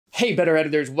Hey Better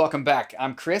Editors, welcome back.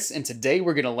 I'm Chris, and today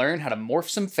we're going to learn how to morph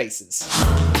some faces.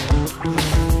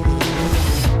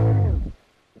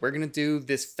 We're going to do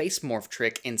this face morph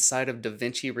trick inside of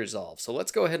DaVinci Resolve, so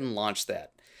let's go ahead and launch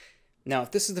that. Now,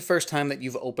 if this is the first time that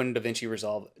you've opened DaVinci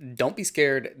Resolve, don't be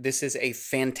scared. This is a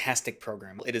fantastic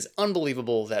program. It is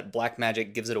unbelievable that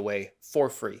Blackmagic gives it away for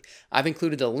free. I've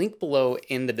included a link below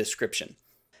in the description.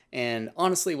 And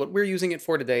honestly, what we're using it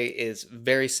for today is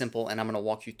very simple, and I'm going to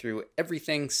walk you through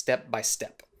everything step by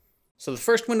step. So the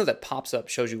first window that pops up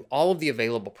shows you all of the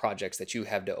available projects that you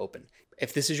have to open.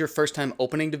 If this is your first time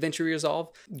opening DaVinci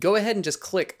Resolve, go ahead and just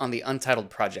click on the untitled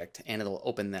project and it'll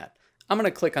open that. I'm going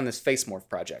to click on this face morph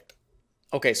project.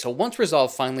 Okay, so once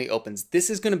Resolve finally opens, this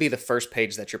is going to be the first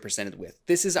page that you're presented with.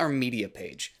 This is our media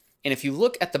page. And if you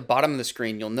look at the bottom of the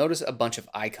screen, you'll notice a bunch of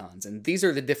icons, and these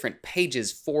are the different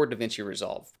pages for DaVinci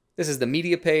Resolve. This is the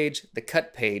media page, the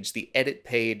cut page, the edit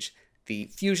page, the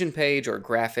fusion page or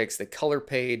graphics, the color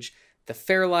page, the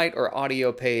Fairlight or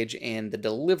audio page, and the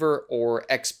deliver or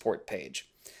export page.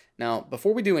 Now,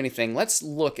 before we do anything, let's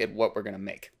look at what we're going to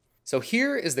make. So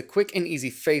here is the quick and easy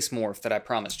face morph that I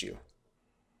promised you.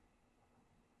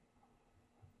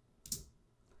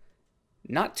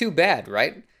 Not too bad,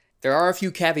 right? There are a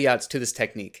few caveats to this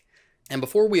technique. And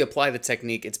before we apply the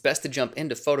technique, it's best to jump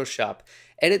into Photoshop,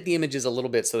 edit the images a little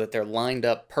bit so that they're lined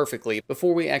up perfectly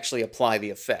before we actually apply the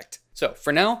effect. So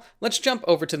for now, let's jump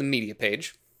over to the media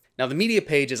page. Now the media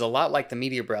page is a lot like the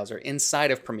media browser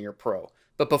inside of Premiere Pro.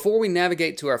 But before we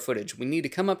navigate to our footage, we need to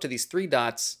come up to these three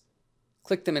dots,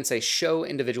 click them and say show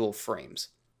individual frames.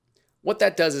 What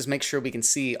that does is make sure we can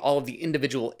see all of the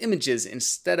individual images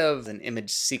instead of an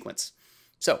image sequence.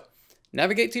 So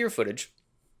navigate to your footage,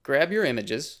 grab your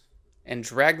images, and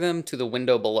drag them to the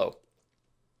window below.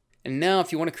 And now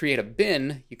if you want to create a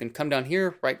bin, you can come down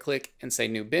here, right click and say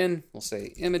new bin. We'll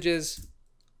say images,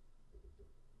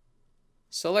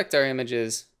 select our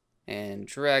images and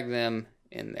drag them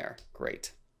in there.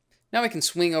 Great. Now we can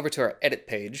swing over to our edit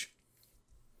page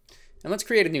and let's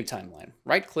create a new timeline.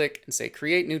 Right click and say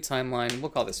create new timeline. We'll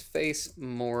call this face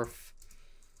morph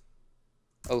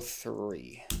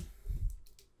 03.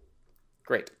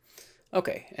 Great.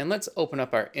 Okay, and let's open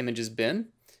up our images bin,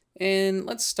 and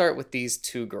let's start with these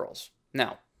two girls.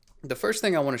 Now, the first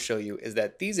thing I want to show you is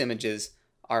that these images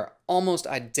are almost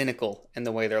identical in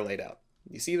the way they're laid out.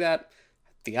 You see that?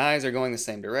 The eyes are going the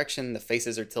same direction, the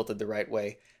faces are tilted the right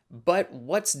way, but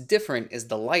what's different is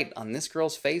the light on this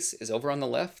girl's face is over on the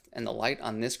left, and the light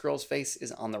on this girl's face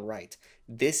is on the right.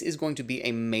 This is going to be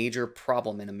a major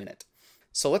problem in a minute.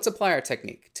 So let's apply our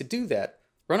technique. To do that,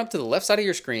 run up to the left side of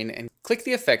your screen and click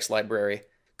the effects library,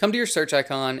 come to your search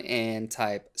icon and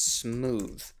type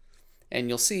smooth. And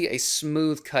you'll see a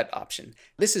smooth cut option.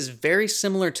 This is very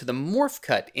similar to the morph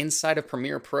cut inside of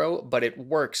Premiere Pro, but it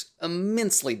works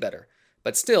immensely better.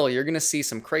 But still, you're gonna see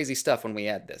some crazy stuff when we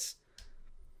add this.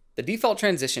 The default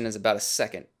transition is about a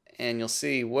second, and you'll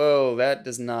see, whoa, that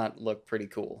does not look pretty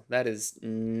cool. That is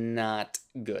not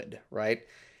good, right?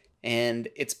 And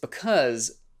it's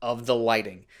because of the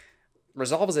lighting.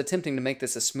 Resolve is attempting to make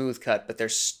this a smooth cut, but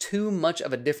there's too much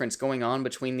of a difference going on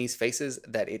between these faces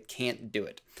that it can't do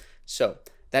it. So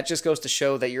that just goes to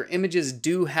show that your images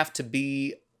do have to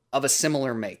be of a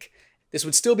similar make. This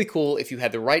would still be cool if you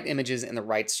had the right images in the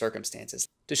right circumstances.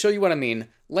 To show you what I mean,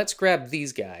 let's grab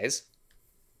these guys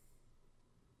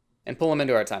and pull them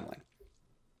into our timeline.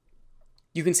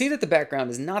 You can see that the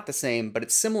background is not the same, but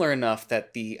it's similar enough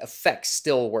that the effect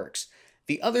still works.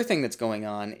 The other thing that's going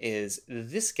on is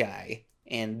this guy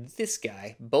and this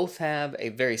guy both have a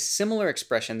very similar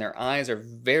expression. Their eyes are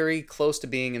very close to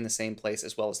being in the same place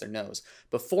as well as their nose.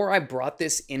 Before I brought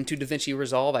this into DaVinci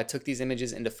Resolve, I took these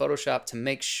images into Photoshop to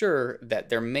make sure that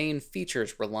their main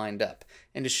features were lined up.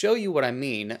 And to show you what I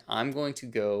mean, I'm going to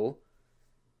go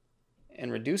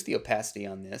and reduce the opacity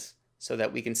on this so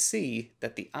that we can see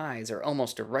that the eyes are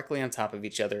almost directly on top of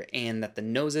each other and that the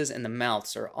noses and the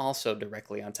mouths are also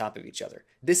directly on top of each other.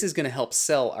 This is going to help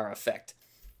sell our effect.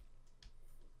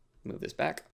 Move this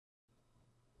back.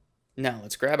 Now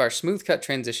let's grab our smooth cut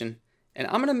transition, and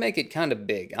I'm going to make it kind of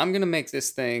big. I'm going to make this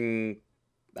thing,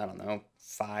 I don't know,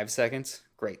 5 seconds.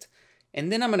 Great.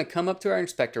 And then I'm going to come up to our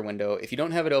inspector window. If you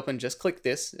don't have it open, just click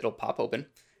this. It'll pop open.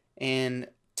 And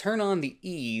turn on the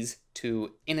ease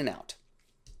to in and out.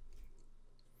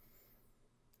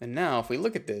 And now if we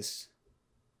look at this,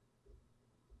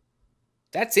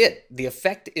 that's it. The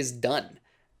effect is done.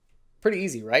 Pretty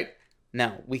easy, right?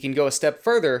 Now we can go a step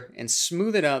further and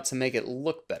smooth it out to make it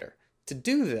look better. To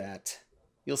do that,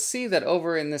 you'll see that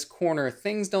over in this corner,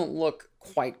 things don't look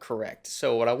quite correct.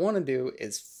 So what I want to do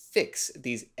is fix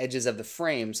these edges of the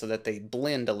frame so that they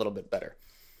blend a little bit better.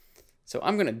 So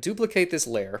I'm going to duplicate this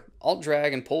layer, Alt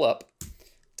drag and pull up,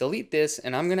 delete this,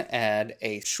 and I'm going to add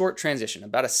a short transition,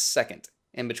 about a second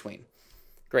in between.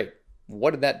 Great.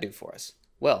 What did that do for us?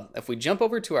 Well, if we jump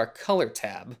over to our color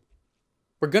tab,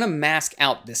 we're going to mask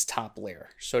out this top layer.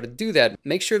 So to do that,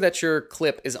 make sure that your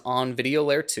clip is on video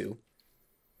layer 2,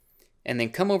 and then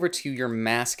come over to your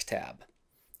mask tab.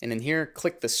 And in here,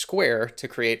 click the square to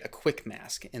create a quick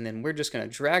mask. And then we're just going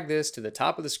to drag this to the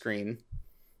top of the screen,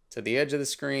 to the edge of the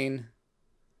screen,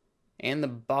 and the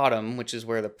bottom, which is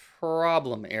where the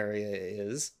problem area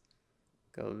is.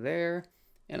 Go there.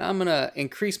 And I'm going to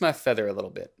increase my feather a little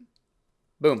bit.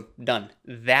 Boom, done.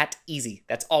 That easy.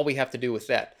 That's all we have to do with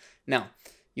that. Now,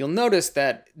 you'll notice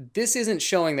that this isn't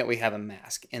showing that we have a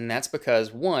mask. And that's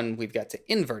because, one, we've got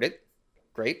to invert it.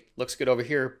 Great, looks good over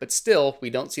here, but still,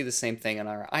 we don't see the same thing on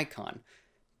our icon.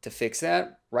 To fix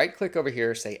that, right-click over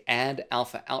here, say Add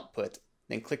Alpha Output,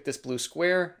 then click this blue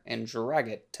square and drag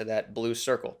it to that blue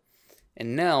circle.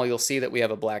 And now you'll see that we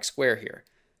have a black square here.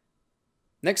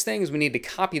 Next thing is we need to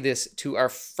copy this to our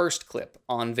first clip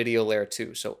on video layer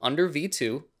 2. So under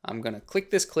V2, I'm going to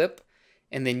click this clip,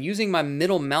 and then using my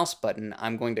middle mouse button,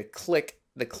 I'm going to click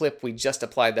the clip we just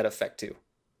applied that effect to.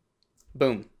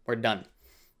 Boom, we're done.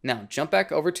 Now jump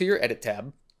back over to your Edit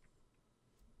tab,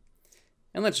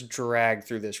 and let's drag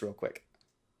through this real quick.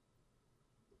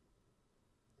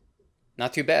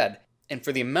 Not too bad. And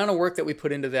for the amount of work that we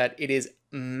put into that, it is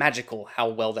magical how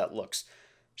well that looks.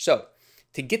 So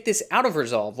to get this out of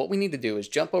Resolve, what we need to do is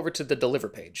jump over to the Deliver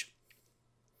page.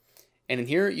 And in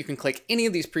here, you can click any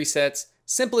of these presets.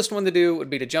 Simplest one to do would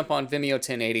be to jump on Vimeo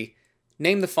 1080,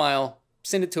 name the file,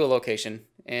 send it to a location,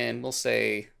 and we'll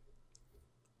say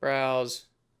Browse,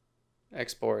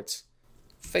 Exports,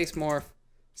 Face Morph,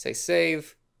 say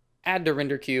Save, Add to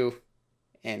Render Queue,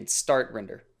 and Start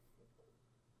Render.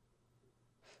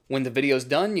 When the video's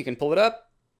done, you can pull it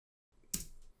up,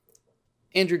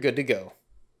 and you're good to go.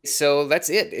 So that's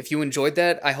it. If you enjoyed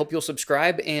that, I hope you'll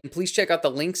subscribe, and please check out the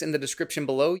links in the description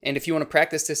below. And if you want to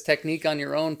practice this technique on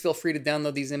your own, feel free to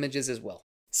download these images as well.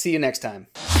 See you next time.